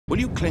Will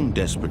you cling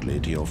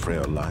desperately to your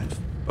frail life,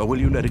 or will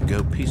you let it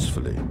go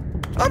peacefully?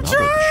 I'm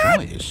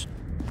trying! Choice.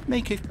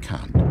 Make it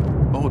count,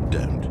 or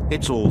don't.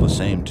 It's all the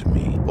same to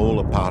me, all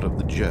a part of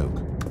the joke.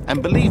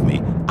 And believe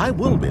me, I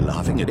will be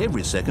laughing at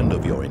every second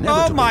of your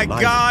inevitable life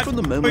God. from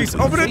the moment Please,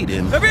 we open fade it.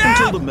 in Let me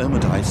until out. the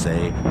moment I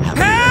say, have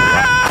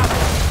Help!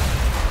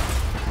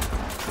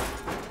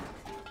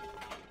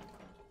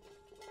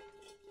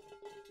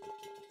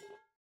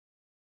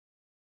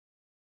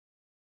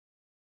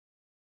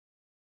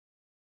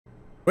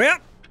 Well,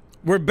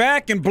 we're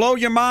back in Blow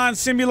Your Mind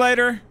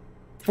Simulator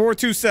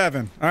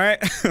 427. All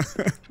right,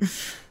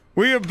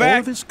 we are back. All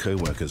of his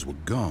co-workers were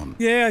gone.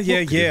 Yeah. What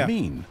could it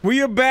mean? We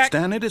are back.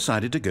 Stanley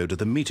decided to go to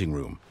the meeting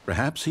room.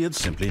 Perhaps he had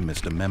simply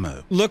missed a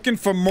memo. Looking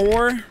for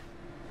more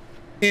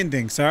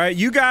endings. All right,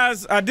 you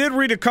guys. I did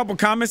read a couple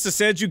comments that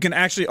said you can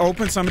actually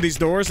open some of these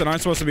doors that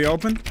aren't supposed to be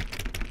open.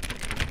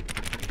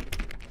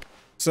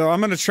 So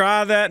I'm gonna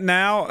try that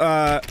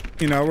now.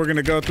 You know, we're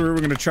gonna go through.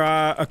 We're gonna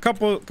try a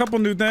couple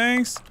new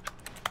things.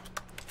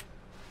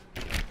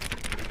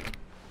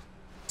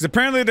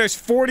 Apparently there's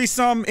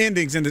 40-some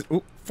endings in this.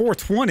 Ooh,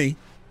 420?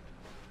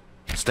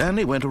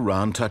 Stanley went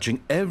around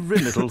touching every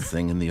little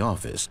thing in the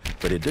office,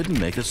 but it didn't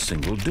make a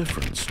single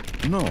difference,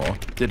 nor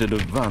did it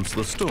advance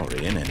the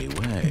story in any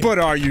way. But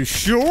are you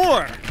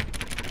sure?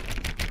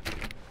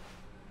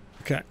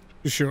 Okay,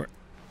 you sure?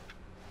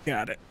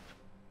 Got it.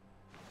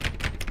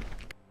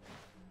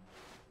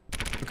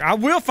 Look, I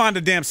will find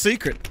a damn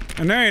secret,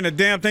 and there ain't a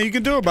damn thing you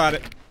can do about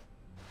it.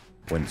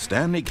 When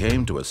Stanley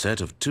came to a set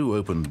of 2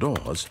 open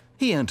doors,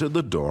 he entered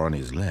the door on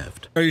his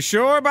left. Are you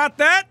sure about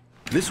that?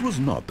 This was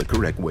not the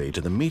correct way to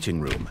the meeting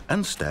room,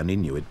 and Stanley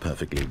knew it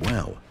perfectly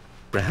well.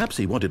 Perhaps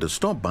he wanted to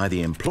stop by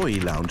the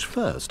employee lounge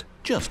first,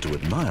 just to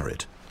admire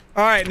it.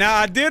 All right, now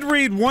I did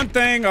read one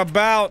thing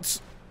about...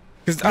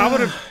 Because I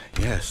would have...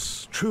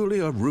 Yes, truly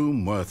a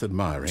room worth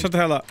admiring. Shut the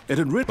hell up. It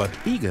had written, but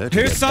eager to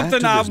Here's get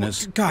something back to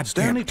business, God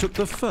Stanley damn. took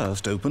the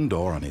first open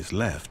door on his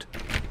left.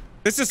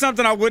 This is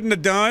something I wouldn't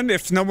have done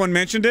if no one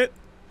mentioned it.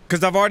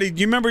 Because I've already...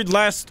 You remember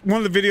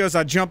one of the videos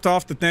I jumped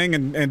off the thing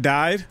and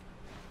died?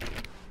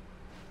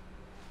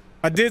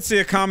 I did see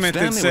a comment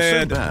that said... Stanley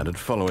was so bad at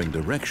following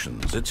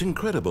directions, it's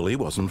incredible he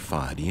wasn't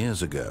fired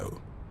years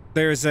ago.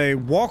 There's a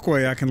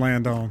walkway I can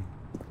land on.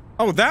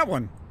 Oh, that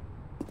one.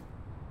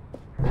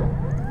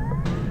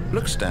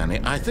 Look, Stanley,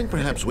 I think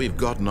perhaps we've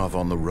gotten off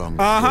on the wrong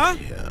foot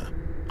here.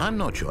 I'm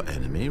not your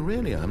enemy,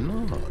 really,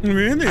 I'm not.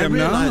 Really, I I'm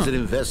realize not. that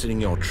investing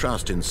your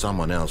trust in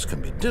someone else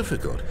can be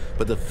difficult,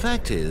 but the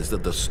fact is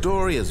that the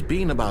story has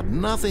been about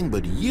nothing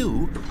but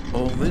you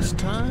all this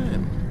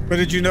time. But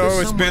did you know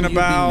There's it's been someone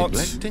about... you've been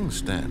neglecting,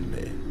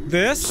 Stanley.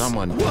 This?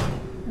 Someone... What?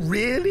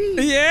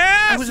 Really?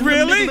 Yes, I was in really?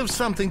 the middle of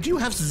something. Do you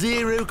have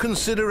zero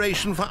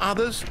consideration for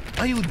others?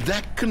 Are you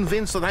that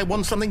convinced that I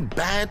want something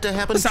bad to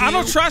happen Listen, to you? I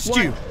don't trust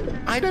you.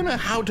 I don't know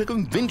how to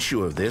convince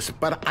you of this,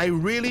 but I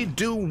really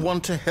do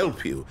want to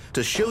help you,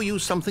 to show you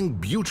something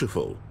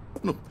beautiful.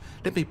 Look,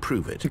 let me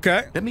prove it.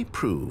 Okay. Let me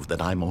prove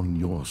that I'm on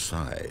your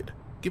side.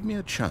 Give me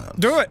a chance.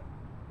 Do it.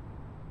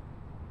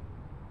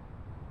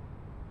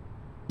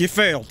 You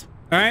failed.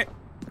 All right?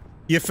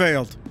 You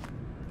failed.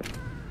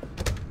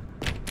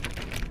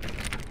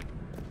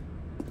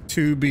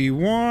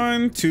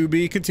 2B1, to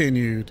be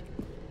continued.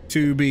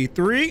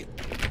 2B3.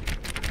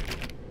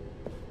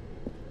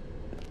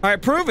 All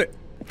right, prove it.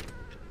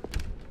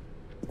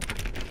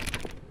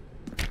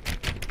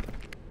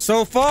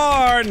 So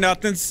far,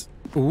 nothing's...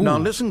 Ooh. Now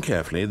listen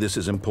carefully, this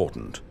is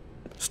important.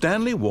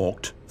 Stanley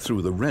walked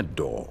through the red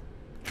door.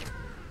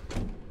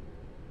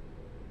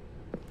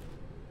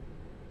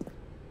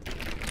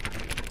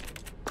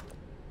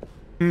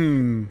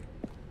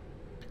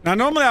 Now,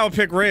 normally I would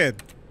pick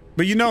red,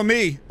 but you know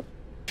me.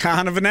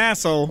 Kind of an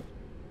asshole.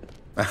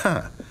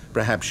 Aha,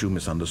 perhaps you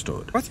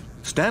misunderstood. What?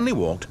 Stanley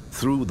walked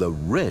through the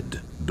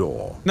red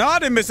door. No, I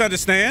didn't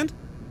misunderstand.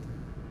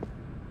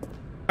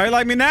 How you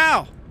like me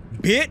now,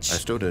 bitch? I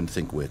still don't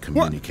think we're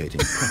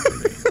communicating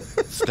properly.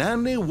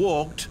 Stanley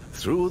walked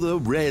through the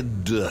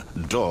red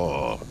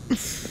door.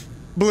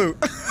 Blue.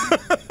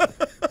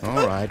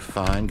 All right,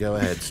 fine. Go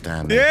ahead,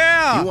 Stanley.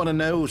 Yeah! You want to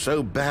know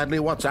so badly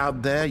what's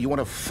out there? You want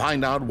to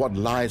find out what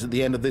lies at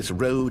the end of this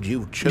road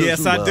you've chosen?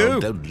 Yes, I do.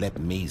 Don't let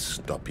me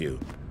stop you.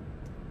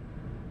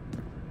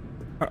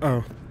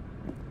 Uh-oh.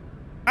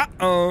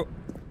 Uh-oh.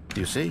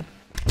 You see?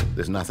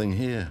 There's nothing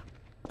here.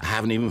 I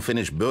haven't even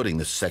finished building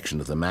this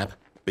section of the map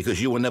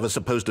because you were never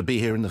supposed to be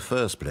here in the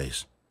first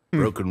place.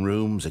 Broken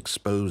rooms,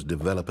 exposed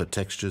developer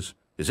textures.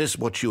 Is this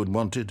what you had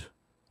wanted?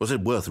 Was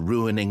it worth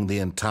ruining the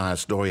entire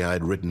story I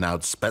had written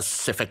out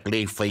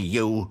specifically for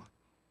you?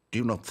 Do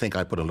you not think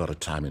I put a lot of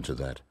time into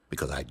that?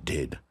 Because I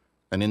did.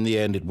 And in the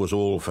end, it was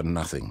all for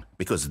nothing.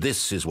 Because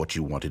this is what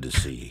you wanted to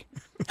see.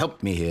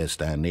 Help me here,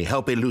 Stanley.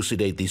 Help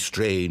elucidate these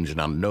strange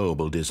and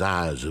unknowable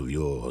desires of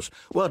yours.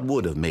 What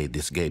would have made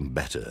this game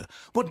better?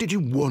 What did you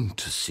want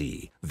to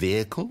see?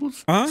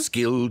 Vehicles?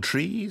 Skill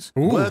trees?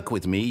 Ooh. Work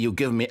with me. You've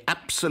given me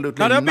absolutely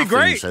that'd be nothing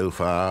great. so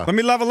far. Let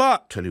me level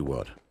up. Tell you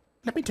what.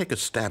 Let me take a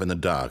stab in the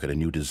dark at a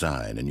new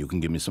design, and you can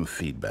give me some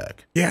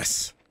feedback.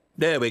 Yes.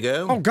 There we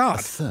go. Oh, God.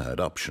 A third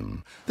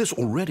option. This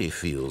already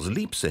feels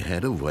leaps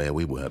ahead of where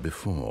we were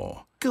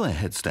before. Go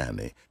ahead,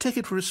 Stanley. Take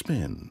it for a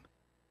spin.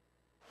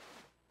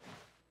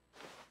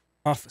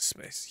 Office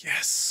space.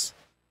 Yes.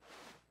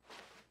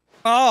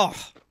 Oh,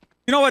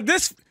 you know what?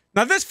 This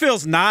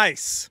feels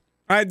nice.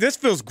 All right, this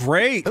feels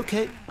great.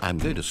 Okay, I'm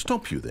going to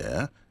stop you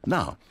there.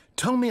 Now,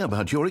 tell me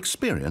about your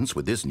experience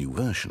with this new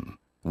version.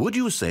 Would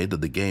you say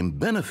that the game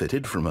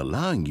benefited from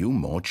allowing you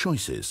more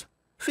choices?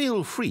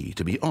 Feel free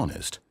to be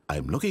honest.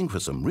 I'm looking for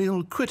some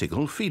real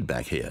critical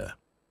feedback here.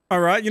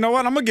 All right, you know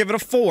what? I'm going to give it a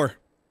 4.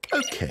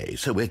 Okay,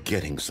 so we're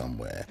getting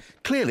somewhere.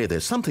 Clearly,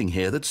 there's something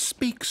here that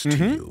speaks to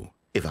you.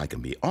 If I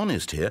can be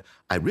honest here,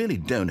 I really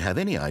don't have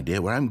any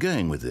idea where I'm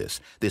going with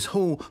this. This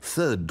whole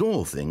third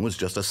door thing was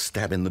just a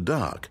stab in the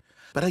dark.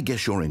 But I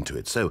guess you're into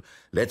it, so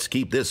let's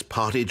keep this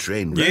party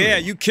train rolling. Yeah,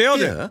 you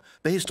killed Here, it.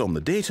 based on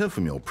the data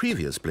from your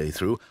previous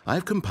playthrough,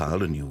 I've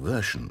compiled a new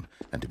version.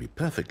 And to be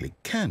perfectly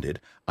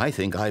candid, I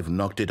think I've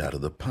knocked it out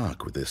of the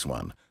park with this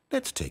one.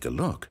 Let's take a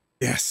look.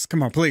 Yes,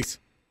 come on, please.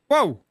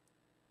 Whoa.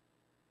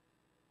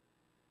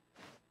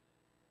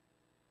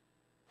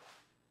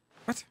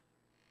 What?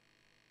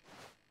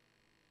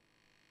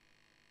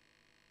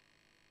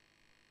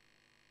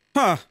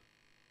 Huh.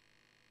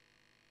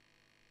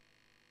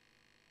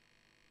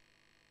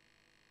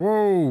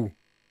 Whoa.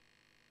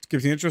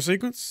 Skip the intro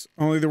sequence.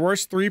 Only the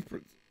worst 3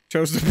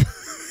 chose to...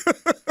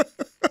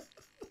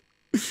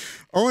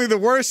 Only the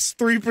worst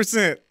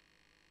 3%.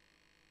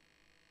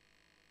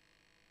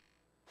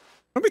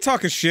 Don't be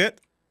talking shit.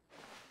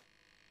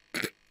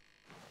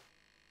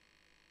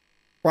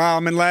 Wow,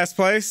 I'm in last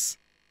place.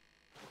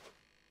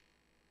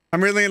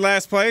 I'm really in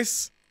last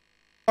place?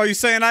 Oh, you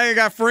saying I ain't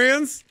got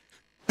friends?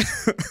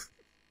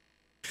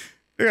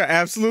 You're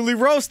absolutely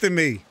roasting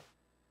me.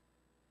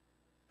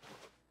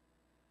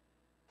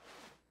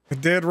 A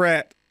dead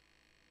rat.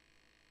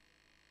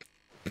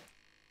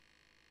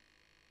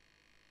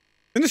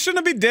 Then it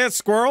shouldn't be dead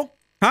squirrel,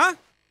 huh?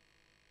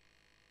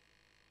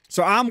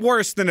 So I'm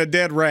worse than a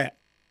dead rat.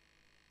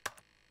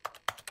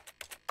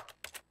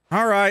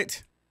 All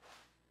right.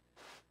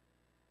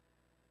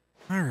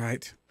 All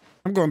right.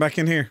 I'm going back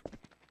in here.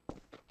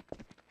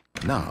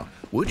 Now,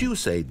 would you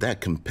say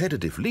that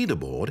competitive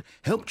leaderboard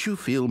helped you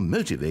feel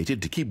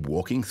motivated to keep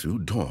walking through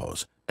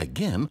doors?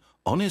 Again,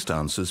 honest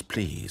answers,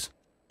 please.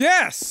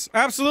 Yes,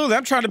 absolutely.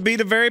 I'm trying to be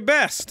the very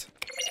best.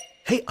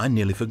 Hey, I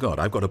nearly forgot.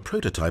 I've got a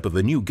prototype of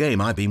a new game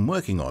I've been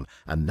working on,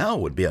 and now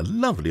would be a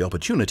lovely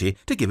opportunity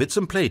to give it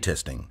some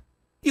playtesting.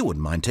 You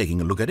wouldn't mind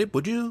taking a look at it,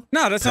 would you?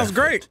 No, that sounds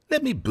great.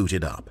 Let me boot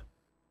it up.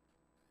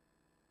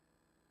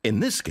 In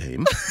this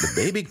game, the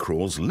baby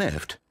crawls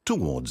left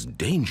towards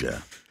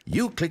danger.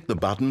 You click the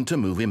button to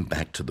move him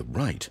back to the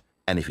right,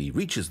 and if he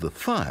reaches the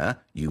fire,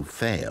 you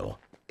fail.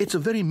 It's a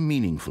very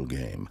meaningful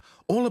game,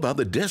 all about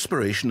the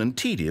desperation and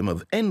tedium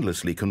of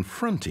endlessly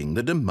confronting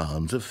the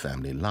demands of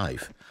family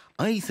life.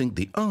 I think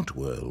the art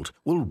world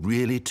will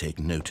really take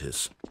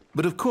notice.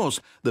 But of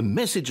course, the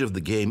message of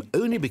the game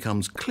only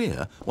becomes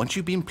clear once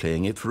you've been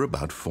playing it for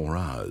about 4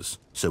 hours.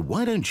 So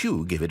why don't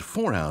you give it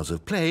 4 hours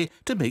of play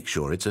to make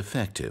sure it's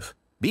effective?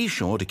 Be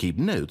sure to keep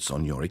notes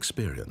on your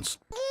experience.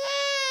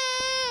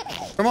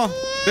 Come on.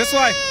 This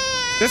way.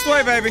 This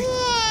way, baby.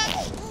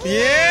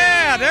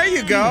 Yeah, there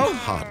you go. You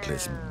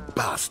heartless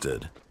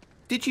bastard.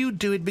 Did you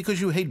do it because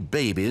you hate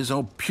babies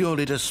or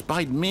purely to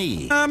spite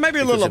me? Maybe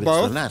a little of both.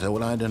 If it's the latter,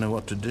 well, I don't know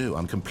what to do.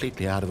 I'm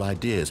completely out of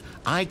ideas.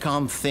 I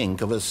can't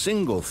think of a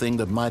single thing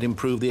that might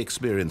improve the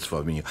experience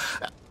for me.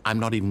 I'm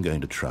not even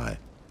going to try.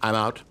 I'm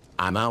out.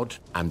 I'm out.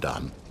 I'm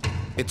done.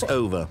 It's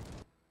over.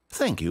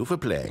 Thank you for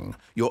playing.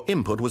 Your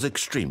input was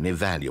extremely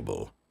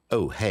valuable.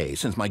 Oh, hey,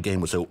 since my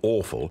game was so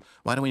awful,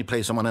 why don't we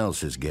play someone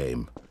else's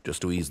game,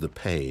 just to ease the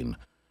pain?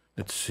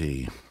 Let's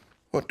see.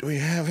 What do we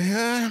have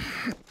here?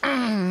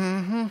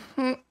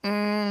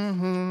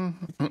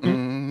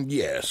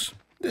 Yes,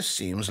 this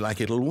seems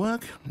like it'll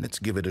work. Let's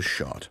give it a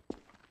shot.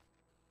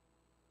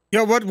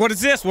 Yo, what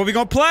is this? What are we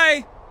gonna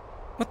play?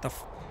 What the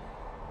f...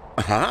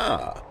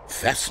 Aha!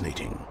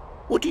 Fascinating.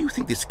 What do you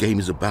think this game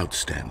is about,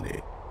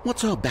 Stanley?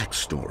 What's our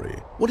backstory?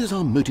 What is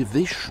our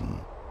motivation?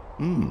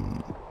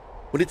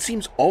 Well, it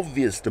seems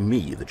obvious to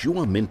me that you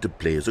are meant to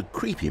play as a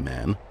creepy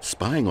man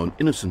spying on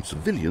innocent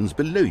civilians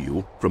below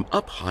you from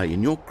up high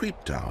in your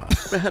creep tower,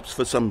 perhaps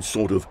for some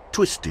sort of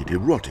twisted,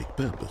 erotic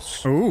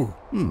purpose. Ooh.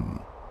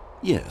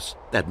 Yes,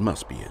 that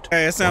must be it.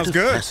 Hey, that sounds what a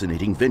good.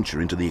 Fascinating venture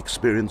into the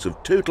experience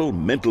of total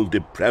mental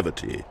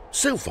depravity.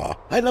 So far,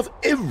 I love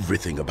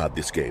everything about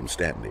this game,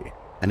 Stanley.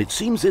 And it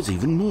seems there's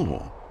even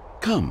more.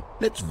 Come,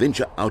 let's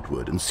venture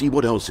outward and see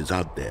what else is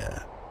out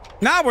there.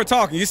 Now we're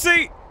talking. You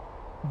see,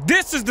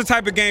 this is the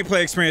type of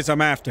gameplay experience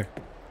I'm after.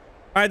 All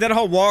right, that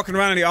whole walking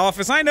around in the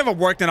office. I ain't never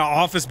worked in an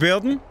office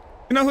building.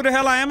 You know who the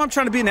hell I am? I'm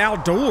trying to be in the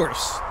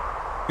outdoors.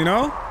 You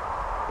know?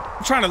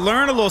 I'm trying to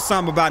learn a little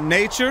something about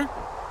nature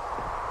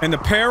and the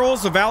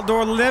perils of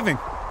outdoor living.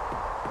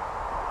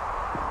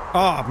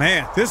 Oh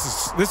man,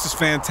 this is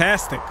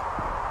fantastic.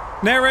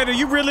 Narrator,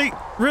 you really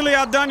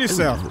outdone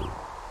yourself.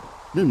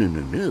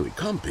 No, it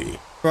can't be.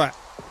 What?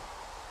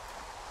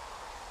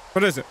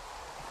 What is it?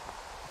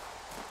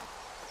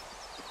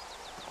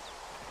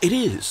 It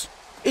is.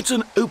 It's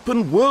an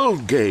open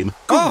world game.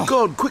 Good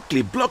God,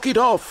 quickly, block it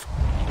off.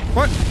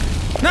 What?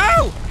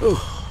 No!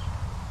 Oh,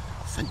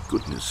 thank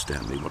goodness,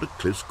 Stanley. What a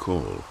close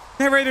call.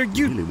 Narrator,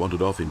 You really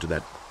wandered off into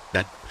that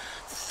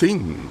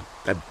thing.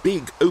 That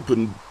big,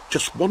 open,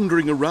 just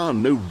wandering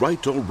around. No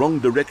right or wrong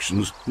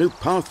directions. No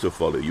path to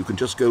follow. You can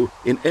just go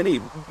in any...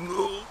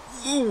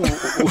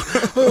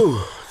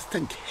 Oh,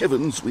 thank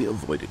heavens we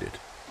avoided it.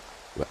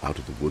 We're out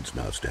of the woods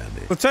now,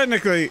 Stanley. Well,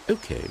 technically...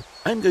 Okay,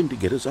 I'm going to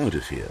get us out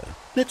of here.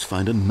 Let's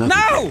find another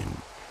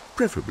game.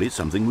 Preferably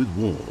something with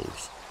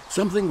walls.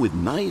 Something with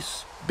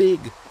nice,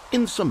 big,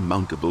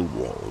 insurmountable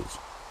walls.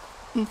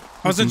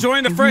 I was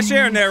enjoying the fresh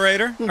air,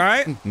 narrator. All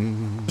right?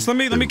 Just let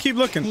me keep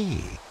looking.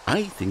 Hey,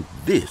 I think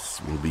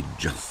this will be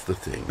just the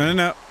thing.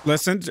 No.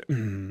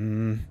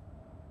 Listen.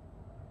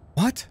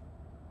 What?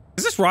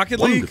 Is this Rocket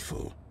League?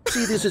 Wonderful.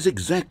 See, this is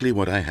exactly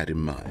what I had in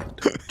mind.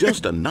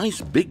 Just a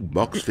nice big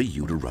box for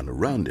you to run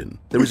around in.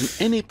 There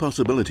isn't any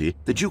possibility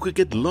that you could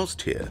get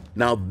lost here.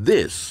 Now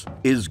this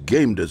is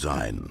game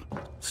design.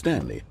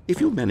 Stanley,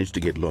 if you manage to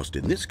get lost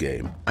in this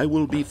game, I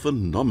will be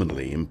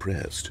phenomenally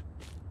impressed.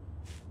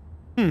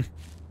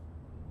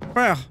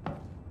 Well,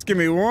 just give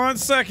me 1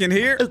 second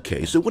here.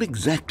 Okay, so what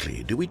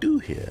exactly do we do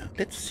here?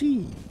 Let's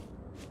see.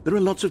 There are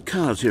lots of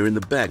cars here in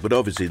the back, but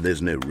obviously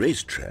there's no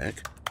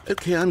racetrack.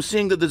 Okay, I'm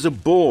seeing that there's a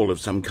ball of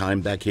some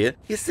kind back here.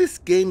 Is this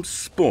game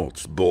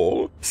sports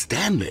ball?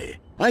 Stanley,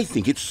 I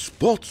think it's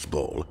sports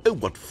ball. Oh,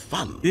 what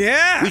fun.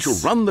 Yes! We shall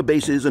run the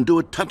bases and do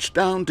a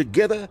touchdown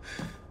together.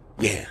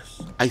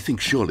 Yes, I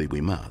think surely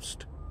we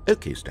must.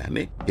 Okay,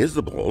 Stanley, here's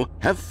the ball.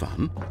 Have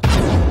fun.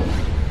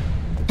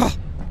 Oh,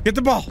 get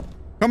the ball.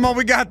 Come on,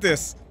 we got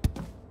this.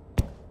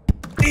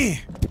 Ooh.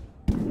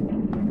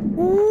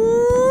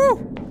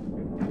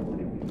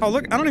 Oh,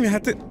 look, I don't even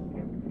have to...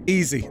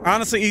 Easy.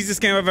 Honestly, easiest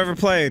game I've ever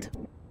played.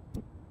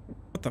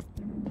 What the...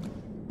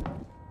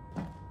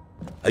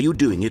 Are you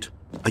doing it?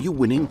 Are you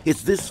winning?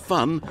 Is this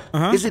fun?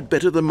 Is it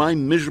better than my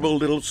miserable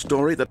little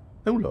story that...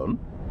 Hold on.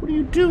 What are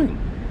you doing?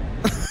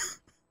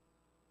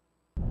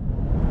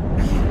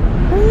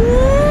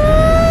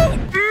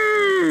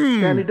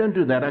 Stanley, don't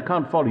do that. I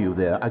can't follow you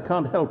there. I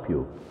can't help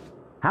you.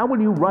 How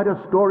will you write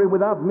a story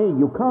without me?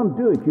 You can't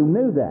do it. You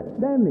know that.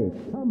 Stanley,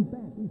 come back.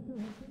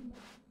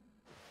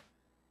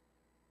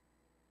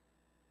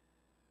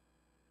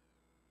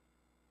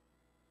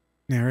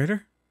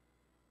 Narrator?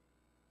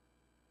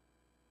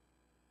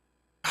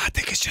 I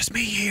think it's just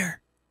me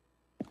here.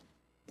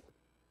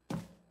 I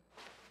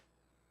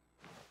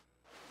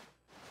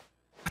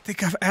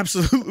think I've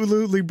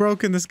absolutely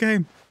broken this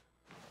game.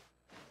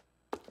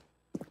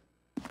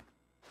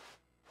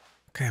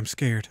 Okay, I'm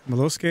scared. I'm a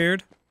little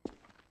scared.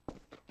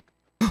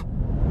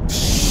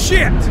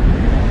 Shit!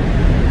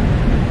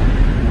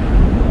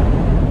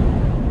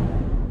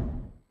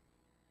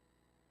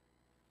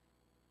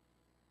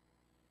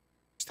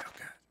 Still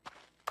good.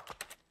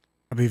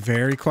 I'll be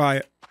very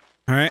quiet.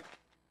 All right?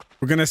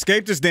 We're gonna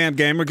escape this damn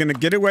game. We're gonna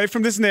get away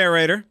from this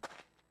narrator.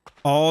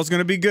 All's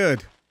gonna be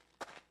good.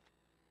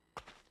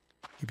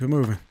 Keep it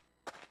moving.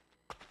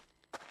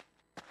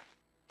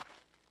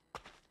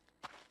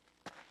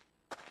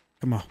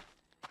 Come on.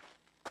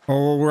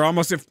 Oh, we're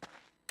almost at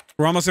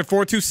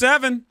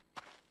 427.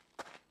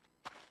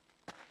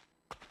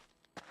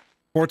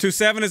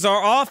 427 is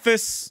our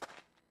office.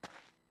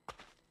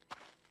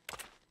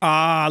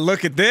 Ah,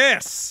 look at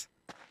this.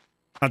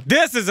 Now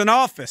this is an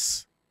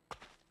office.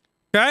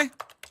 Okay?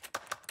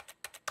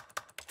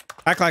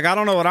 Act like I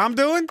don't know what I'm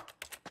doing.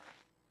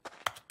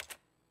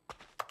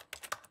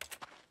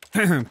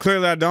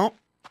 Clearly I don't.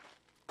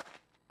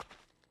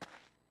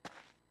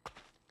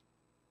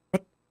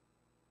 What?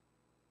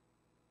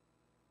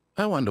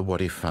 I wonder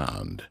what he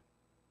found.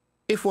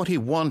 If what he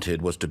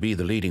wanted was to be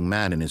the leading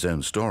man in his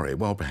own story,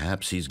 well,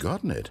 perhaps he's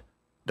gotten it.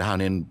 Down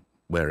in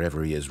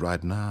wherever he is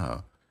right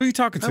now. Who are you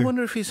talking to? I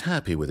wonder if he's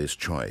happy with his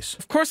choice.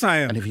 Of course I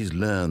am. And if he's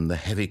learned the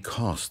heavy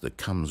cost that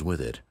comes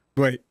with it.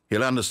 Wait.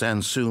 He'll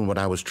understand soon what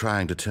I was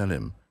trying to tell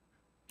him.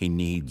 He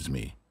needs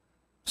me.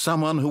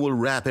 Someone who will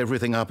wrap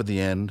everything up at the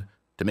end,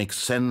 to make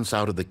sense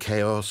out of the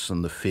chaos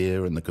and the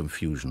fear and the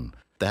confusion.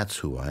 That's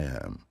who I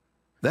am.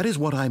 That is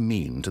what I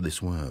mean to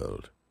this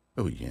world.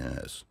 Oh,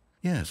 yes.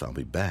 Yes, I'll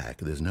be back.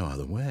 There's no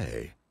other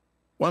way.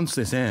 Once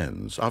this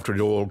ends, after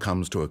it all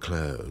comes to a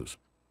close,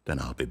 then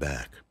I'll be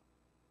back.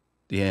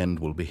 The end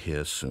will be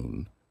here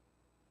soon.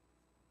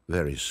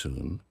 Very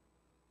soon.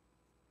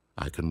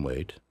 I can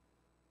wait.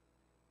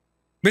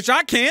 Bitch,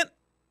 I can't.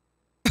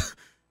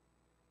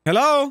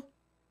 Hello?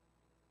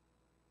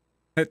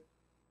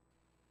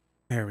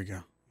 There we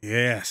go.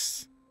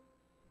 Yes.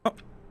 Oh,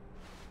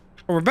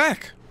 we're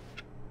back.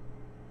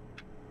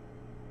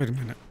 Wait a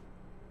minute.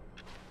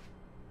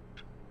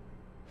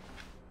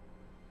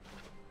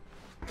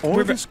 All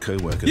of his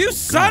co-workers. You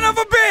son of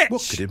a bitch!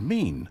 What could it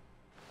mean?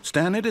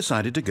 Stanley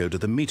decided to go to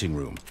the meeting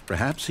room.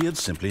 Perhaps he had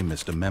simply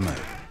missed a memo.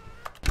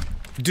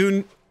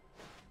 Do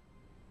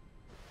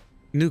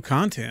new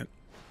content.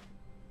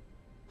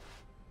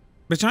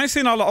 Bitch, I ain't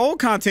seen all the old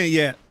content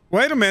yet.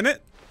 Wait a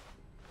minute.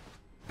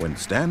 When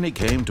Stanley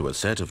came to a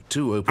set of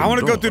 2 open doors, I want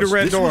to go through the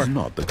red door. This was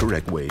not the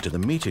correct way to the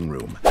meeting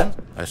room. And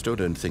I still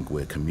don't think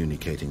we're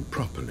communicating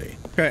properly.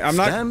 Okay, I'm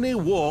not... Stanley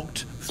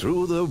walked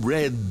through the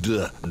red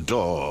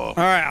door. All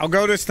right, I'll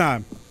go this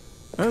time.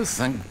 Oh,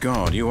 thank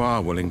God you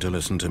are willing to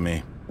listen to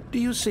me. Do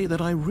you see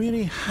that I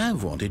really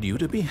have wanted you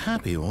to be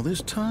happy all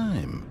this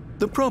time?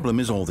 The problem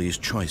is all these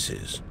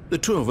choices. The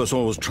two of us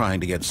always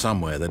trying to get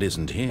somewhere that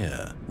isn't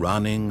here.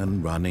 Running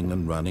and running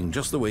and running,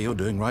 just the way you're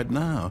doing right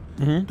now.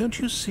 Don't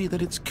you see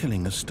that it's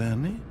killing us,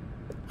 Stanley?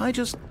 I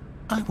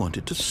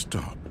wanted to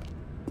stop.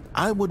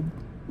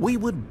 We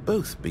would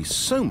both be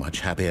so much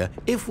happier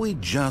if we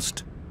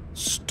just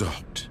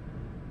stopped.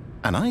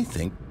 And I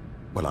think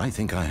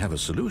I have a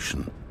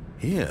solution.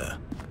 Here,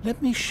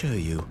 let me show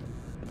you.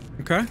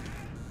 Okay.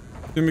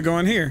 Let me go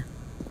in here.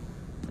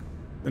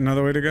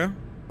 Another way to go?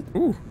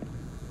 Ooh.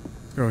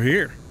 Go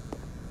here.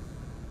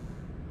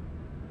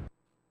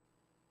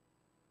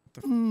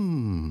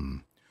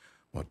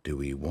 What do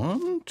we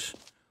want?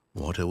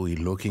 What are we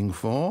looking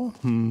for?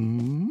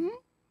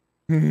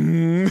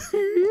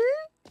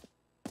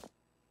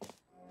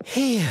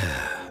 Here.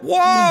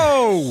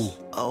 Whoa!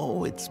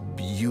 Oh, it's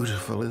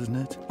beautiful, isn't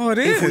it? Oh, it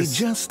is. If we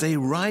just stay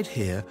right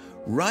here,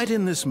 right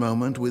in this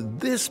moment with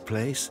this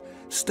place,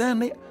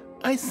 Stanley,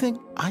 I think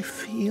I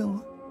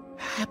feel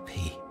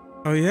happy.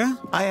 Oh, yeah?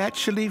 I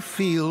actually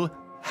feel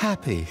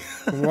happy.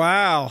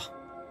 Wow.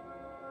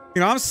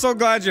 You know, I'm so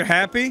glad you're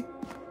happy.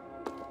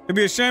 It'd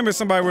be a shame if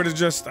somebody were to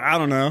just, I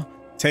don't know,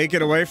 take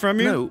it away from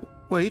you. No,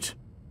 wait.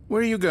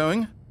 Where are you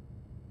going?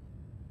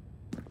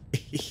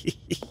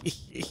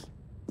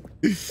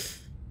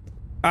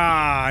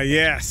 Ah,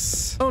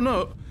 yes. Oh,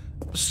 no.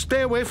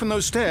 Stay away from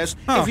those stairs.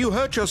 Oh. If you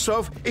hurt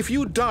yourself, if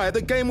you die,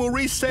 the game will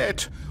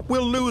reset.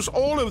 We'll lose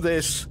all of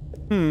this.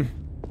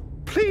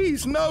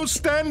 Please, no,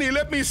 Stanley,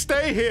 let me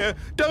stay here.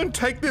 Don't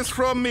take this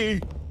from me.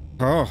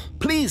 Oh.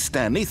 Please,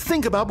 Stanley,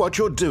 think about what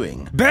you're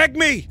doing. Beg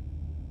me!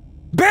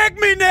 Beg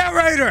me,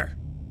 narrator!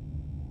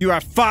 You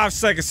have 5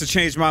 seconds to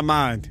change my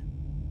mind.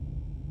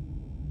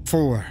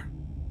 4,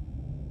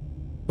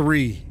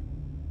 3,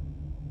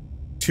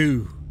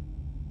 2,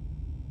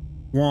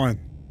 1.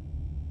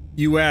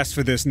 You asked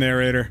for this,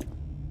 narrator.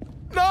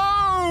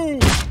 No!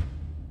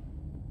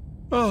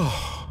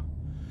 Oh,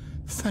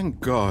 thank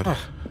God. Oh.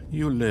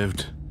 You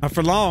lived. Not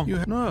for long.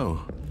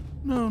 No.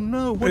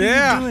 What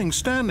are you doing,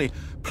 Stanley?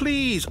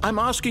 Please, I'm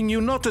asking you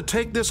not to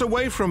take this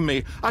away from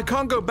me. I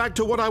can't go back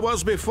to what I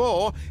was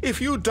before. If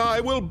you die,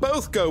 we'll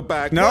both go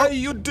back. No. Why are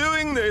you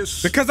doing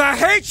this? Because I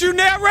hate you,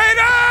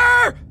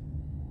 narrator!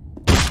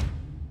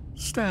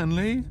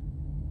 Stanley,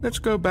 let's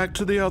go back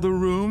to the other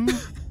room.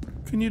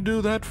 Can you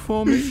do that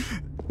for me?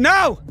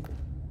 No!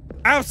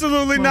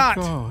 Absolutely not.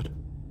 My God.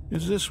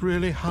 Is this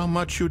really how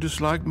much you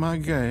dislike my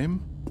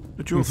game?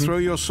 That you'll throw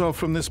yourself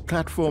from this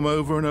platform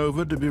over and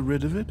over to be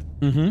rid of it?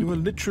 You are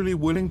literally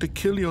willing to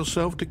kill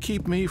yourself to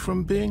keep me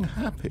from being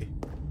happy.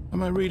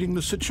 Am I reading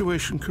the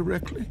situation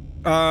correctly?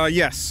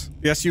 Yes.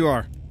 Yes, you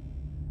are.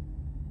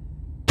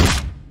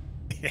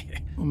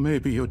 Or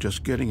maybe you're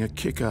just getting a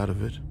kick out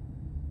of it.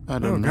 I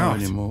don't know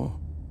God. anymore.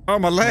 Oh,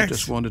 my I legs.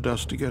 just wanted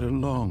us to get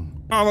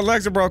along. Oh, my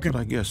legs are broken. But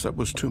I guess that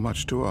was too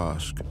much to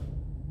ask.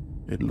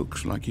 It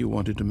looks like you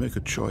wanted to make a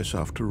choice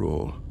after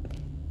all.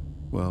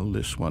 Well,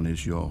 this one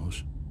is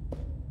yours.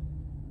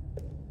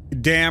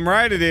 Damn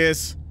right it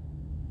is.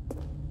 I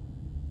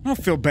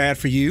don't feel bad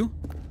for you.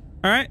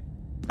 All right?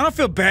 I don't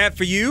feel bad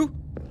for you.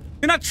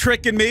 You're not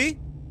tricking me.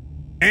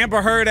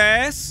 Amber Heard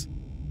ass.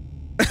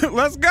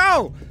 Let's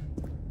go.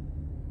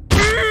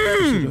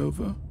 Is it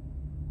over?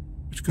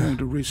 It's going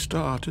to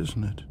restart,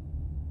 isn't it?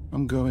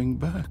 I'm going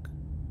back.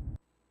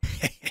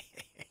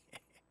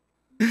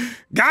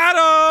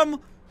 Got him!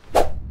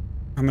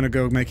 I'm gonna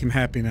go make him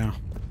happy now.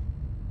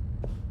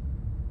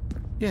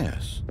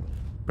 Yes.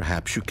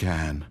 Perhaps you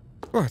can.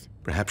 What?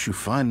 Perhaps you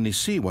finally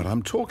see what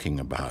I'm talking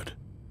about.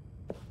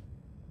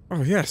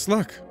 Oh, yes,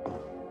 look.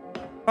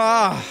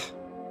 Ah.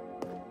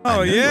 Oh, I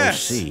know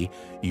yes.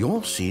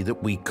 You'll see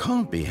that we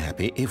can't be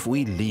happy if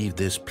we leave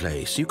this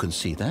place. You can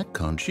see that,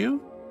 can't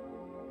you?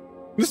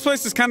 This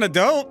place is kind of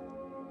dope.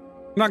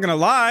 I'm not gonna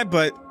lie,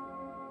 but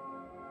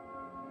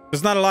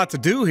there's not a lot to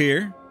do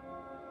here.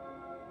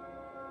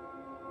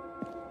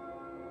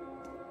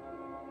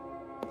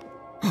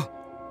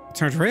 It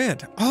turned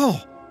red.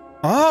 Oh.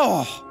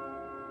 Oh.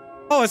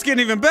 Oh, it's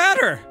getting even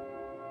better.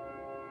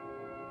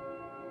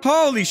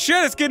 Holy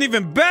shit, it's getting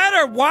even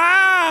better.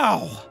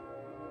 Wow.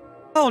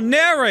 Oh,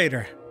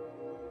 narrator.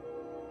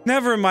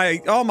 Never in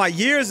all my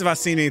years have I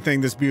seen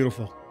anything this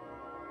beautiful.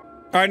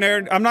 All right,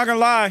 nerd, I'm not gonna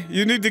lie.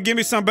 You need to give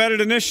me some better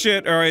than this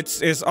shit, or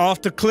it's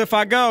off the cliff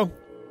I go.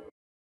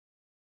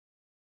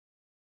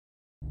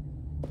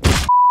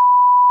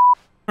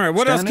 All right,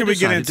 what else can we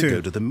get into? To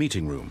go to the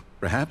meeting room.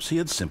 Perhaps he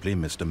had simply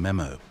missed a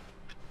memo.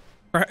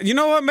 You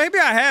know what? Maybe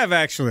I have,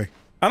 actually.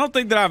 I don't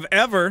think that I've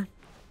ever.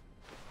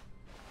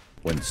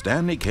 When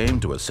Stanley came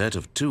to a set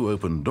of 2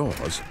 open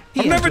doors,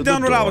 I've never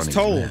done what I was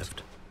told.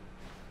 Left.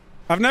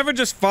 I've never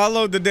just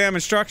followed the damn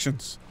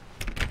instructions.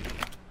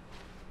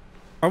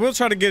 I will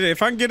try to get it.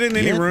 If I can get in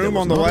any Yet room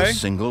on the there was not way. a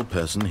single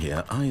person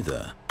here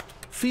either.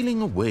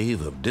 Feeling a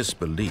wave of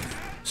disbelief,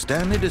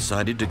 Stanley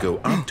decided to go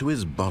up to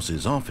his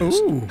boss's office,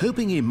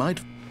 hoping he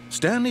might.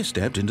 Stanley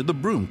stepped into the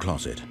broom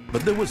closet,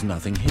 but there was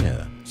nothing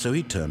here, so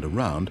he turned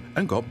around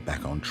and got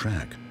back on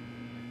track.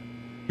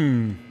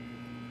 They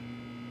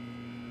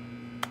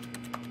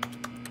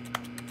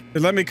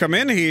let me come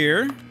in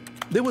here.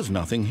 There was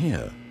nothing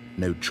here.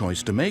 No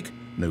choice to make,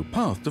 no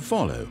path to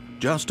follow,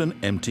 just an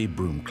empty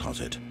broom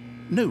closet.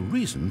 No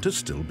reason to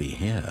still be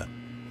here.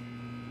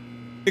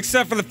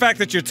 Except for the fact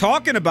that you're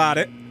talking about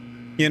it,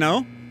 you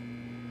know?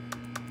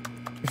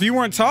 If you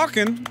weren't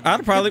talking,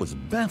 I'd probably... It was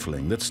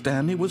baffling that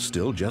Stanley was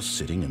still just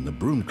sitting in the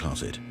broom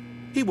closet.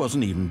 He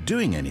wasn't even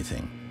doing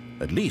anything.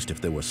 At least if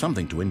there was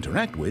something to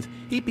interact with,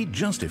 he'd be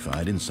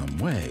justified in some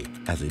way.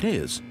 As it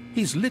is,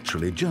 he's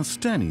literally just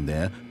standing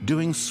there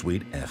doing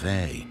sweet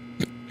FA.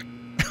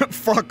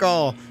 Fuck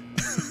all.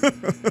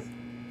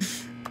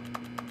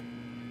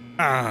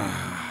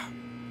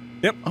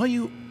 Yep. Are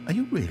you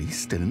really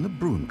still in the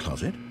broom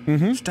closet?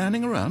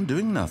 Standing around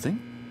doing nothing?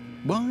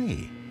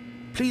 Why?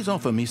 Please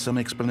offer me some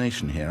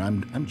explanation here.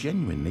 I'm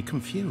genuinely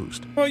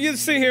confused. Well, you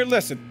see here,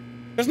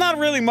 listen. There's not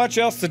really much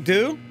else to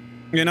do,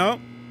 you know?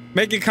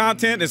 Making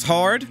content is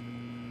hard.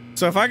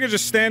 So if I could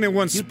just stand in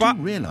one spot...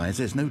 You do realize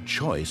there's no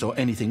choice or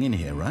anything in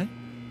here, right?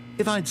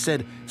 If I'd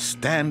said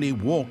Stanley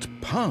walked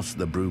past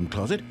the broom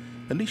closet,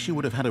 at least you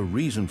would have had a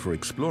reason for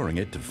exploring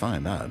it to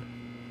find out.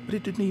 But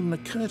it didn't even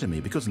occur to me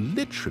because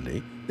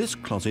literally this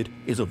closet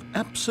is of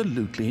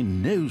absolutely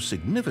no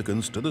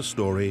significance to the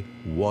story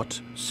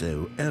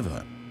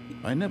whatsoever.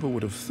 I never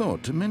would have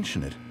thought to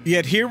mention it.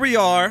 Yet here we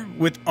are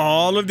with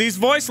all of these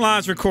voice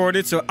lines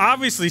recorded, so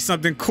obviously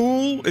something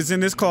cool is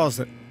in this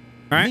closet,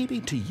 right? Maybe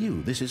to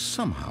you this is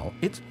somehow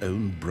its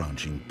own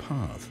branching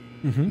path.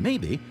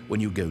 Maybe when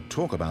you go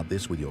talk about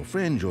this with your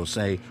friends, you'll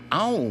say,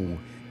 "Oh,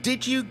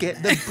 did you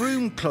get the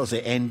broom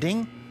closet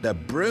ending? The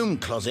broom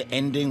closet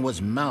ending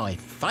was my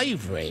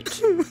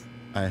favorite."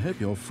 I hope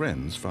your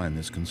friends find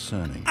this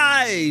concerning.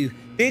 Oh,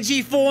 did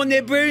you find the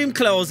broom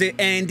closet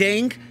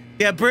ending?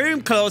 The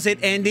broom closet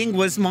ending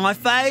was my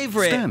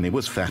favorite. Stanley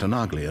was fat and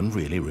ugly and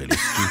really, really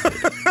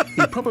stupid.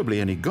 He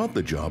probably only got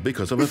the job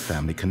because of a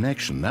family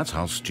connection. That's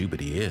how stupid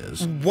he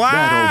is. Wow.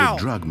 That all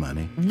the drug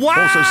money.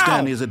 Wow. Also,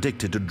 Stanley is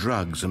addicted to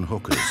drugs and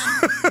hookers.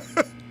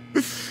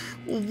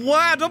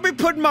 Wow, don't be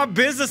putting my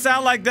business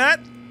out like that.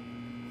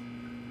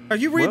 Are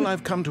you reading? Well,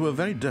 I've come to a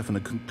very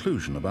definite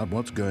conclusion about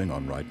what's going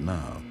on right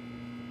now.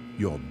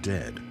 You're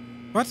dead.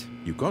 What?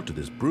 You got to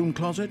this broom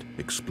closet,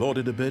 explored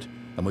it a bit,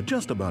 and were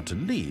just about to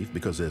leave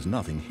because there's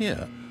nothing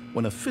here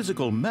when a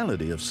physical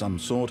malady of some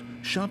sort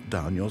shut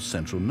down your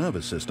central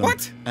nervous system.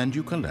 What? And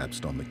you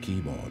collapsed on the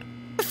keyboard.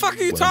 What the fuck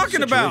are you Well,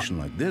 talking about? In a situation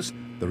like this,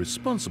 the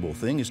responsible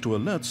thing is to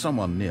alert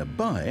someone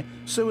nearby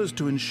so as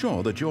to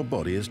ensure that your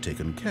body is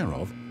taken care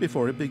of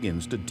before it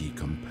begins to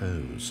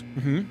decompose.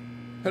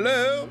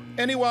 Hello?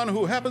 Anyone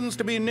who happens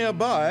to be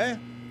nearby?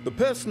 The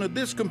person at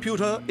this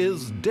computer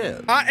is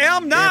dead. I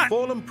am They have not.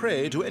 fallen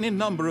prey to any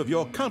number of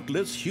your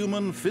countless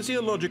human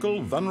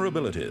physiological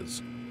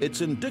vulnerabilities. It's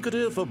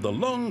indicative of the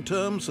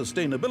long-term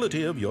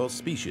sustainability of your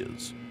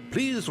species.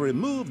 Please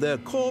remove their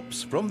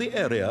corpse from the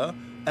area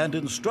and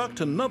instruct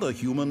another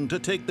human to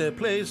take their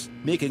place,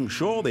 making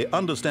sure they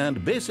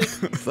understand basic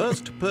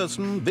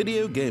first-person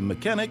video game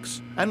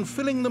mechanics and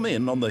filling them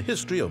in on the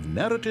history of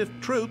narrative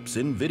tropes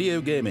in video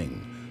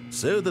gaming,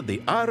 so that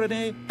the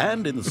irony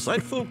and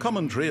insightful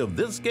commentary of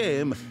this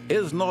game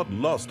is not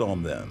lost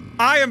on them.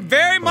 I am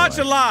very much All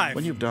right. alive.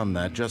 When you've done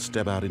that, just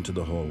step out into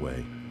the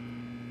hallway.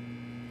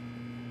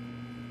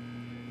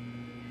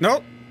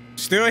 Nope.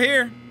 Still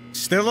here.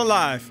 Still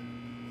alive.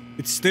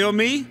 It's still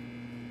me.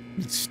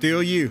 It's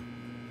still you.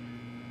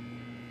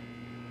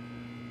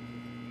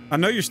 I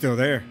know you're still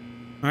there.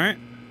 All right.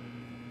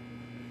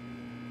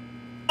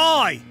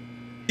 Oi!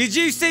 Did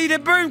you see the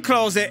broom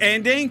closet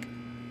ending?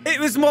 It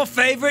was my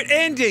favorite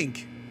ending.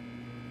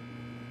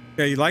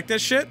 Yeah, you like that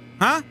shit?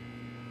 Huh?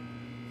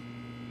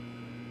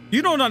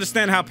 You don't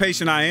understand how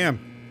patient I am.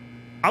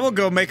 I will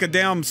go make a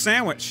damn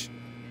sandwich.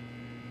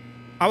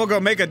 I will go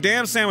make a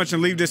damn sandwich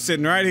and leave this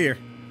sitting right here.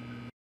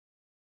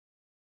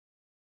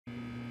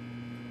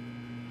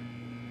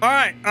 All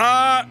right,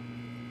 I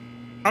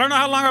don't know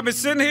how long I've been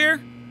sitting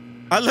here.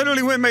 I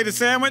literally went and made a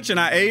sandwich and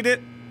I ate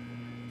it.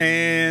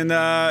 And,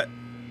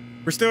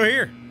 we're still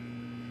here.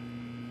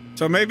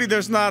 So maybe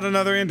there's not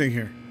another ending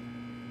here.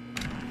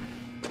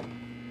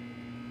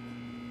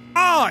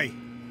 Oi!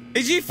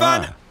 Did you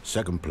find...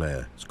 Second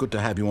player. It's good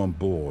to have you on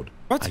board.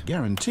 What? I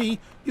guarantee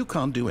you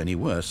can't do any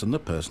worse than the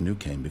person who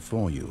came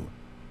before you.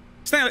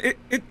 Stanley,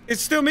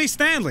 it's still me,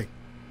 Stanley.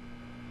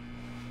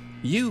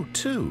 You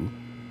too?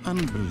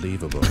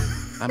 Unbelievable.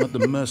 I'm at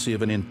the mercy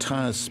of an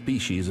entire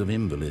species of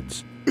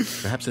invalids.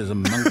 Perhaps there's a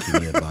monkey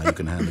nearby you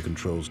can hand the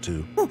controls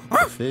to.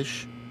 A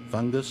fish?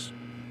 Fungus?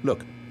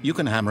 Look, you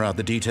can hammer out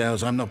the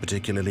details. I'm not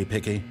particularly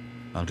picky.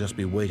 I'll just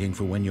be waiting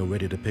for when you're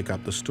ready to pick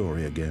up the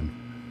story again.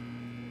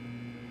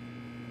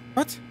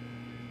 What?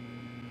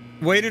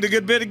 Waited a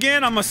good bit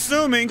again, I'm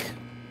assuming.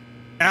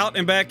 Out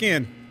and back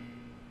in.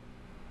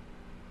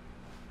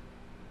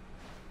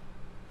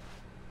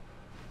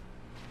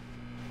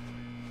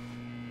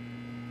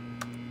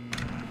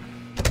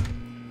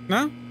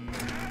 No?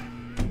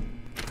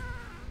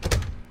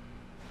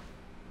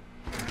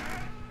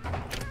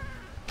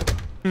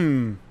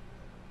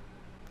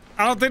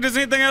 I don't think there's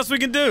anything else we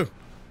can do.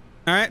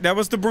 All right, that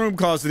was the broom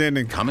closet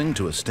ending. Coming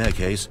to a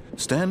staircase,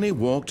 Stanley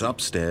walked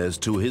upstairs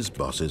to his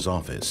boss's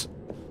office.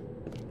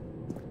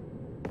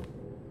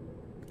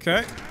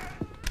 Okay.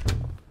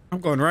 I'm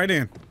going right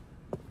in.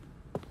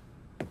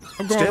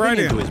 I'm going Stepping right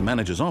into in. his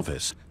manager's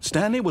office,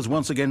 Stanley was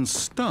once again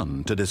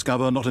stunned to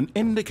discover not an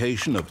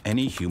indication of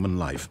any human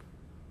life.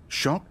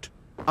 Shocked,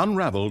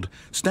 unraveled,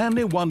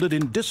 Stanley wondered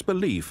in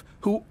disbelief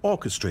who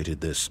orchestrated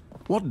this.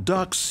 What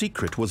dark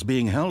secret was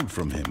being held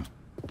from him?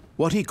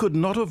 What he could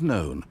not have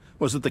known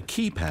was that the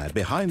keypad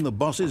behind the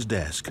boss's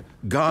desk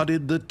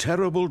guarded the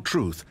terrible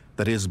truth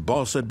that his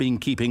boss had been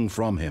keeping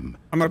from him.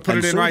 I'm gonna put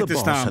it in right this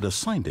the boss time. had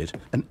assigned it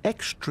an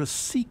extra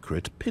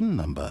secret PIN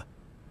number,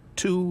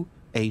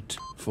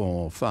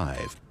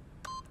 2845.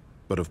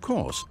 But of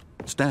course,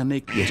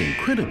 Stanley, yet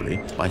incredibly,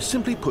 by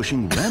simply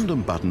pushing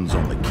random buttons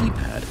on the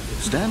keypad,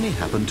 Stanley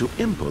happened to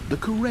input the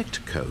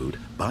correct code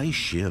by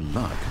sheer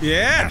luck.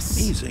 Yes!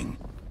 Amazing.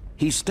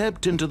 He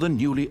stepped into the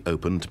newly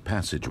opened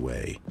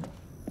passageway.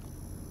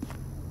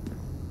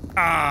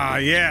 Ah,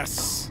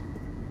 yes.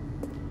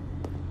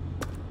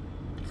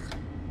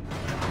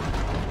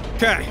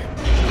 Okay.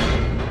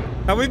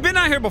 Now, we've been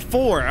out here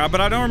before,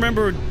 but I don't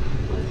remember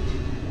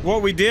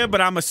what we did,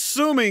 but I'm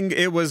assuming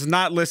it was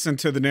not listen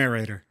to the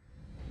narrator.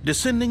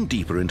 Descending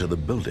deeper into the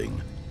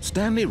building,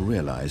 Stanley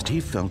realized he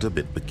felt a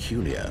bit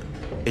peculiar.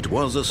 It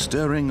was a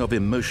stirring of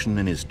emotion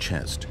in his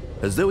chest,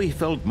 as though he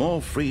felt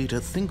more free to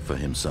think for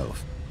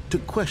himself, to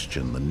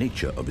question the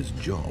nature of his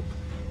job.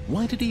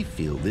 Why did he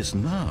feel this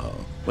now,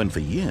 when for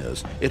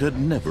years it had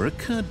never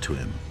occurred to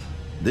him?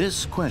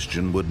 This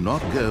question would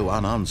not go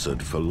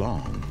unanswered for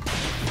long.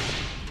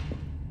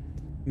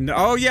 No,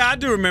 oh, yeah, I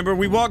do remember.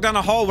 We walked down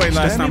a hallway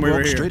last time we were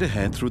walked here. straight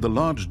ahead through the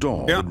large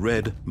door Yep. that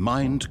read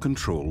Mind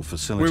Control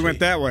Facility. We went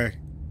that way.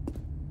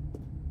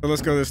 So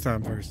let's go this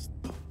time first.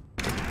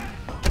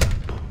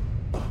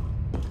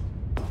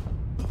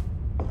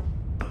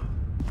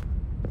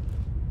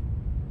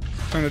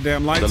 Turn the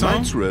damn lights The on.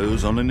 lights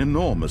rose on an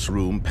enormous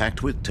room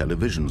packed with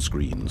television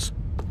screens.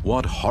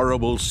 What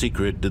horrible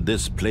secret did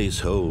this place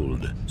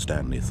hold?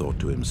 Stanley thought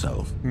to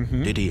himself.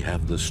 Did he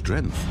have the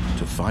strength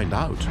to find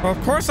out? Well,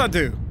 of course I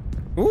do.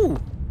 Ooh.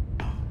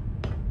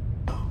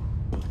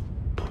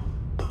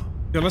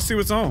 Yeah, let's see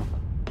what's on.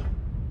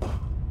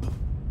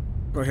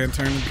 Go ahead and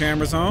turn the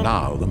cameras on.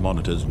 Now the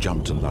monitors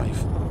jumped to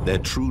life, their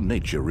true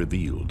nature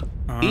revealed.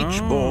 Each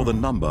bore the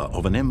number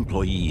of an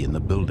employee in the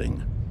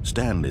building,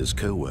 Stanley's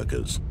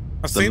co-workers.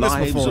 I've The seen this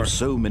lives before. of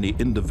so many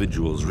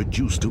individuals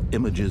reduced to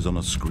images on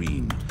a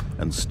screen,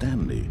 and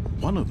Stanley,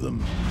 one of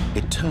them,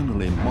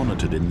 eternally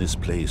monitored in this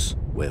place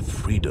where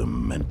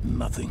freedom meant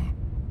nothing.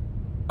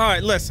 All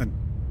right, listen.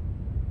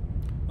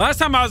 Last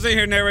time I was in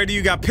here, narrator,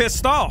 you got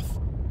pissed off.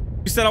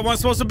 You said I wasn't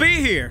supposed to be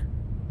here.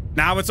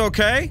 Now it's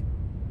okay?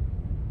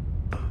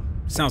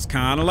 Sounds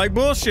kind of like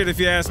bullshit if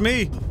you ask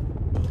me.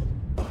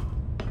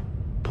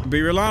 I'll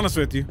be real honest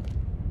with you.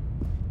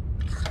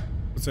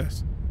 What's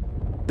this?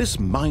 This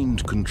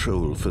mind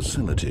control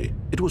facility,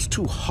 it was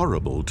too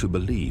horrible to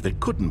believe. It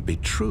couldn't be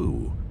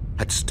true.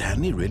 Had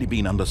Stanley really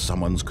been under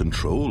someone's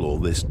control all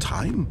this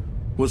time?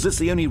 Was this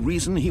the only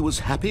reason he was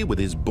happy with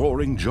his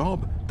boring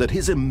job? That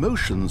his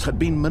emotions had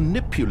been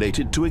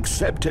manipulated to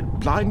accept it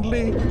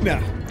blindly?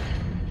 Nah.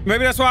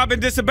 Maybe that's why I've been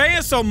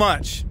disobeying so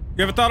much.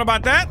 You ever thought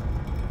about that?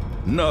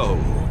 No.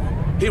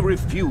 He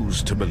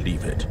refused to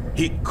believe it.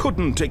 He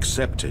couldn't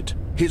accept it.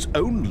 His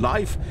own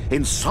life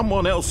in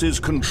someone else's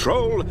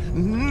control?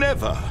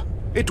 Never.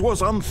 It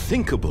was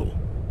unthinkable.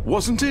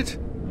 Wasn't it?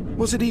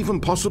 Was it even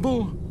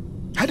possible?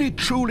 Had he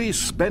truly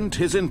spent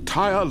his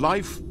entire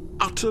life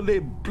utterly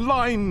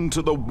blind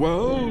to the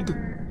world?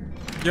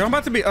 Yo, I'm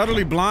about to be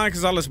utterly blind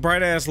because all this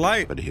bright-ass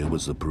light. But here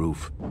was the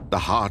proof. The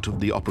heart of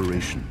the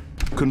operation.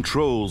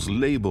 Controls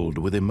labeled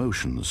with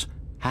emotions.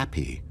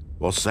 Happy,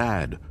 or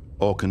sad,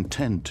 or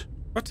content.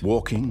 What?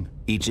 Walking,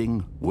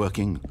 eating,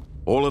 working.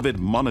 All of it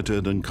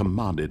monitored and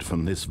commanded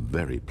from this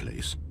very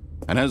place.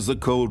 And as the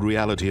cold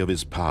reality of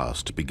his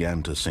past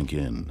began to sink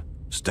in,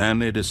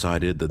 Stanley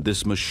decided that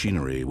this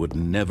machinery would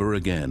never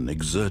again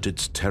exert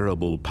its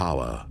terrible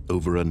power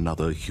over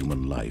another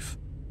human life.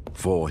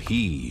 For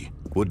he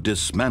would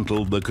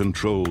dismantle the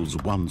controls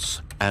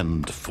once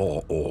and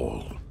for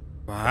all.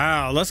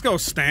 Wow, let's go,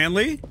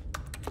 Stanley.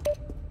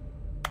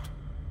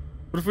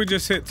 What if we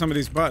just hit some of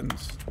these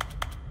buttons?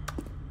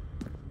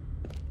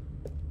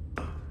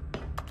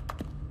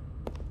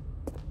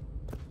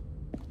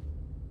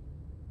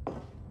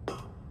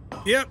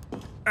 Yep.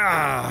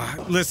 Ah,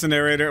 listen,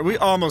 narrator, we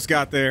almost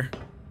got there.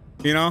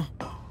 You know?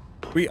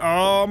 We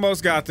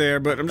almost got there,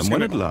 but I'm just And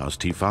when gonna... at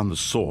last he found the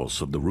source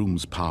of the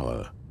room's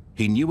power,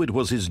 he knew it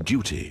was his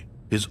duty,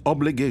 his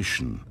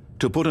obligation,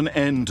 to put an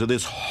end to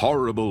this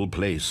horrible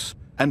place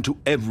and to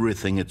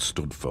everything it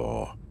stood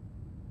for.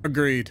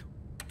 Agreed.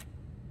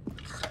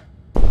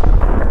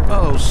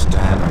 Oh,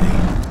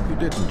 Stanley, you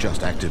didn't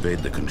just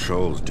activate the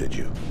controls, did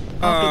you?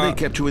 After they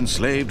kept you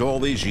enslaved all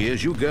these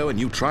years, you go and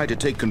you try to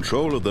take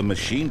control of the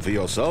machine for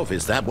yourself.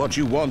 Is that what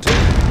you wanted?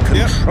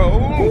 Control?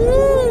 Yep.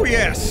 Ooh,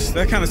 yes.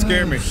 That kind of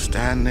scared me.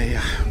 Stanley,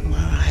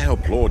 I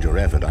applaud your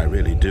effort, I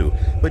really do.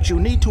 But you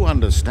need to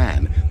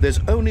understand, there's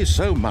only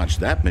so much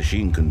that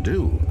machine can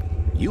do.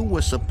 You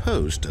were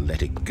supposed to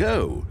let it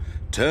go,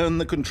 turn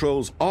the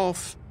controls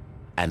off,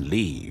 and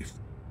leave.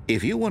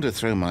 If you want to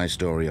throw my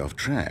story off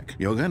track,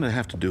 you're going to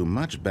have to do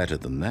much better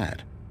than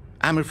that.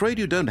 I'm afraid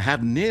you don't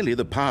have nearly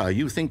the power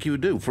you think you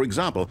do. For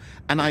example,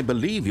 and I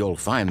believe you'll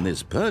find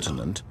this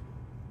pertinent,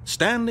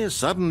 Stanley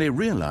suddenly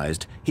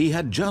realized he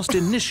had just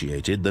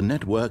initiated the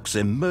network's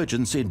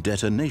emergency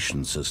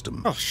detonation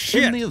system. Oh,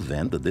 shit. In the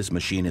event that this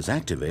machine is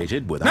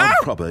activated without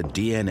proper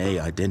DNA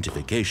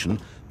identification,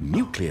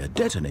 nuclear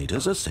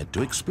detonators are set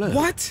to explode.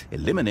 What?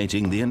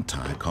 Eliminating the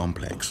entire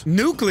complex.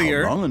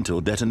 Nuclear? How long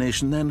until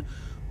detonation then?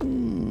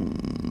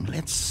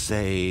 Let's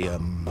say,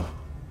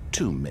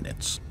 2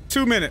 minutes.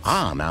 2 minutes.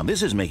 Ah, now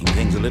this is making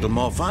things a little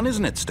more fun,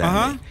 isn't it,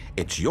 Stanley?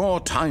 It's your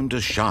time to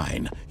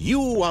shine.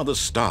 You are the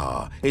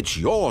star. It's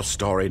your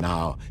story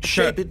now.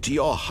 Shape it to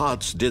your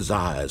heart's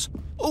desires.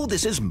 Oh,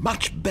 this is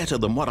much better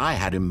than what I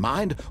had in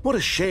mind. What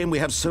a shame we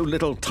have so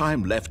little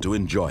time left to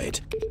enjoy it.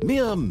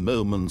 Mere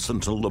moments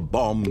until the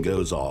bomb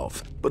goes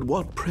off. But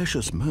what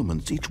precious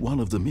moments each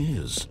one of them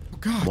is.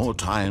 God. More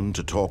time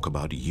to talk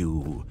about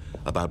you,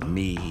 about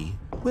me,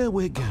 where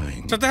we're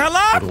going. Shut the hell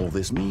up! What all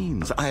this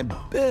means. I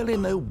barely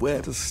know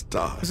where to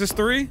start. Is this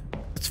 3?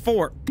 It's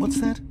 4.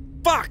 What's that?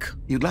 Fuck!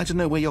 You'd like to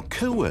know where your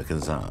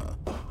co-workers are?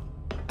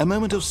 A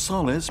moment of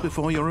solace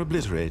before you're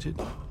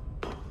obliterated?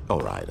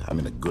 All right, I'm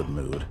in a good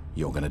mood.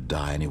 You're gonna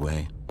die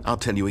anyway. I'll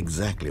tell you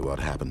exactly what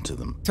happened to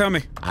them. Tell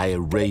me. I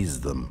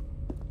erased them.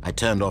 I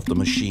turned off the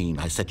machine.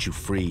 I set you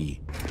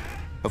free.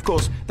 Of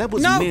course, that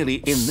was merely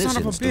in this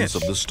instance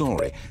of the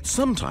story.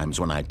 Sometimes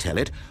when I tell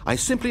it, I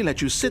simply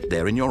let you sit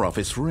there in your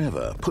office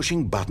forever,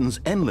 pushing buttons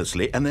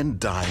endlessly and then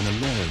dying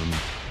alone.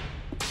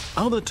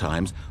 Other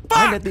times,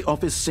 I let the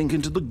office sink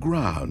into the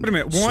ground, Wait a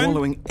minute,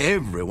 swallowing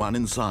everyone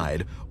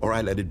inside, or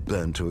I let it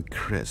burn to a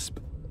crisp.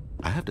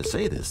 I have to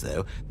say this,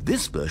 though,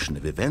 this version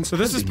of events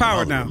has been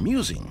rather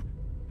amusing.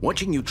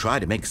 Watching you try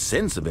to make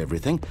sense of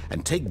everything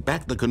and take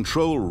back the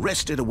control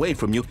wrested away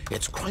from you,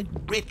 it's quite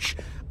rich.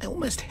 I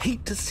almost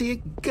hate to see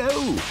it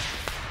go.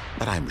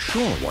 But I'm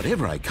sure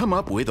whatever I come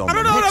up with on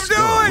the next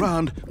go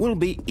around will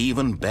be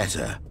even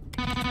better.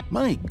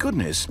 My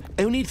goodness,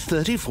 only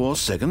 34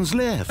 seconds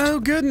left. Oh,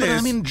 goodness. But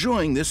I'm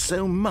enjoying this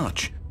so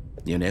much.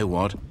 You know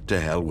what?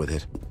 To hell with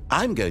it.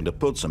 I'm going to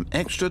put some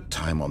extra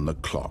time on the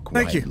clock.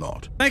 Thank you.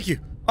 Not? Thank you.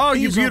 Oh,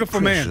 you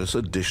beautiful man. Precious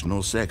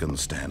additional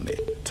seconds, Stanley.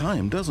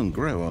 Time doesn't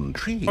grow on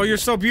trees. Oh, you're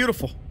so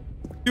beautiful.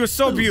 You are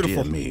so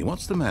beautiful. Dear me,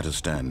 what's the matter,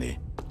 Stanley?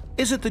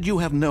 Is it that you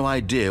have no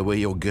idea where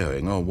you're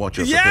going or what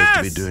you're supposed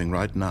to be doing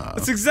right now?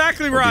 That's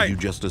exactly or right. Did you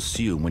just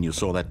assume when you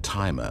saw that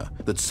timer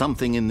that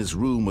something in this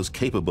room was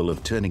capable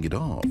of turning it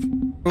off?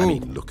 I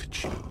mean, look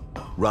at you.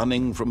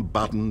 Running from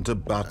button to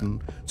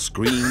button,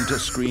 screen to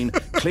screen,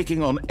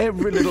 clicking on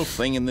every little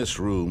thing in this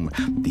room.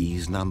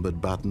 These numbered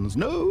buttons,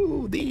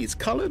 no, these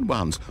colored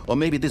ones. Or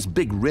maybe this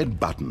big red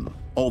button,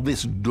 or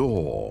this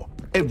door.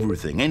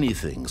 Everything,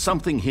 anything,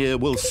 something here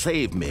will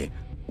save me.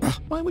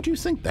 Why would you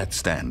think that,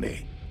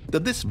 Stanley?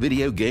 That this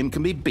video game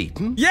can be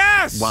beaten?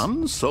 Yes!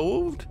 Won?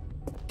 Solved?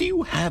 Do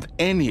you have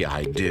any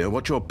idea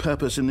what your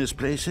purpose in this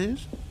place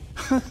is?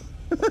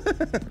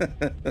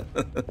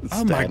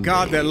 Oh my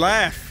God, that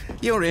laugh.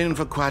 You're in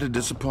for quite a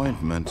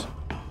disappointment.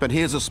 But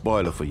here's a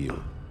spoiler for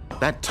you.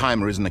 That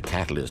timer isn't a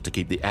catalyst to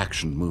keep the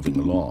action moving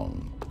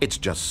along. It's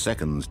just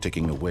seconds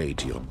ticking away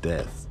to your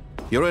death.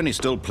 You're only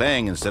still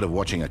playing instead of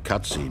watching a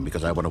cutscene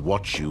because I want to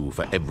watch you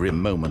for every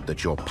moment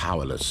that you're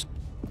powerless.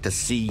 To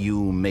see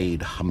you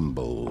made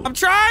humble. I'm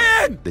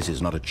trying! This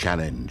is not a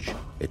challenge.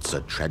 It's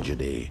a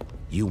tragedy.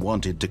 You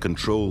wanted to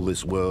control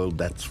this world,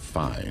 that's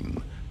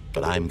fine.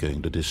 But I'm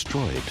going to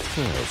destroy it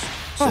first,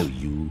 so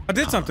you I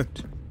did can't. something.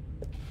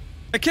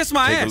 I kissed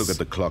my ass. Take a look at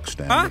the clock,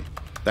 Stanley.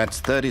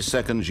 That's 30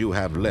 seconds you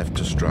have left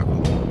to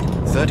struggle.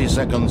 30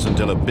 seconds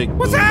until a big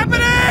What's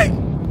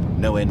happening?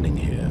 No ending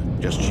here.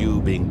 Just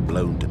you being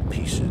blown to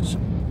pieces.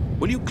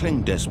 Will you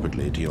cling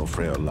desperately to your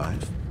frail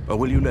life, or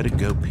will you let it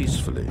go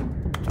peacefully?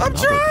 I'm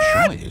Another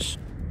trying! choice.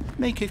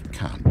 Make it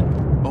count.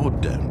 Or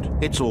don't.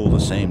 It's all the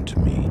same to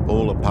me.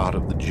 All a part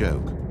of the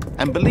joke.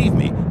 And believe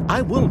me,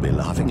 I will be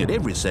laughing at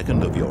every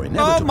second of your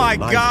inevitable life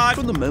God.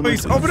 from the moment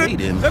Please, we open it.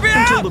 fade in Let me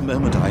until out. the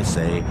moment I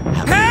say,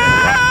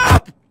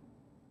 Help!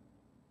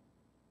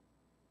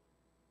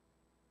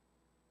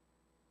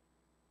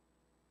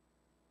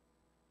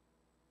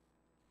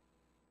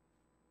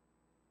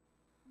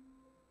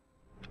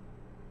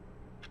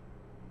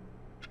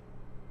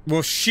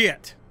 Well,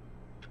 shit.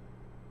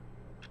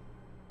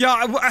 Yeah,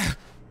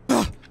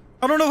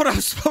 I don't know what I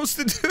was supposed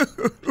to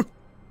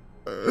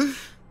do.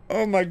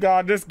 Oh my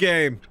God, this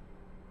game.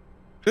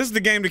 This is the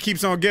game that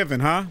keeps on giving,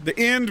 huh? The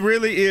end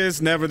really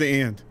is never the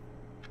end.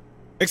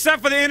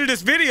 Except for the end of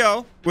this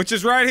video, which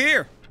is right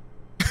here.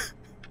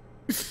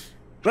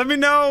 Let me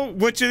know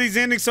which of these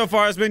endings so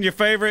far has been your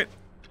favorite.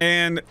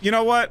 And you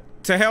know what?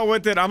 to hell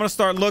with it. I'm gonna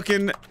start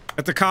looking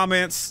at the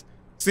comments,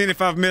 seeing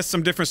if I've missed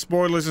some different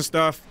spoilers and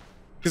stuff.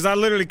 Because I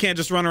literally can't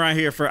just run around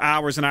here for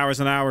hours and hours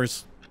and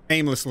hours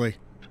aimlessly.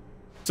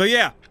 So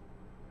yeah.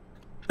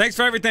 Thanks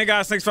for everything,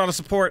 guys. Thanks for all the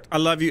support. I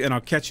love you, and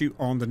I'll catch you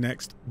on the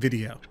next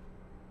video.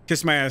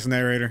 Kiss my ass,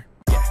 narrator.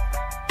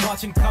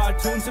 Watching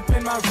cartoons up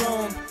in my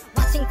room.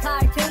 Watching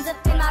cartoons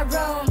up in my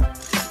room.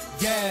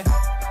 Yeah.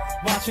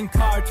 Watching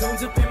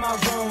cartoons up in my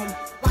room.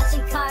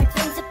 Watching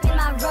cartoons up in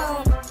my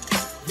room.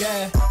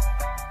 Yeah.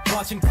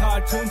 Watching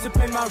cartoons up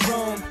in my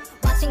room.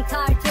 Watching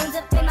cartoons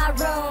up in my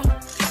room.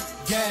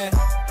 Yeah.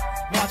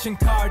 Watching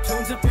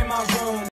cartoons up in my room.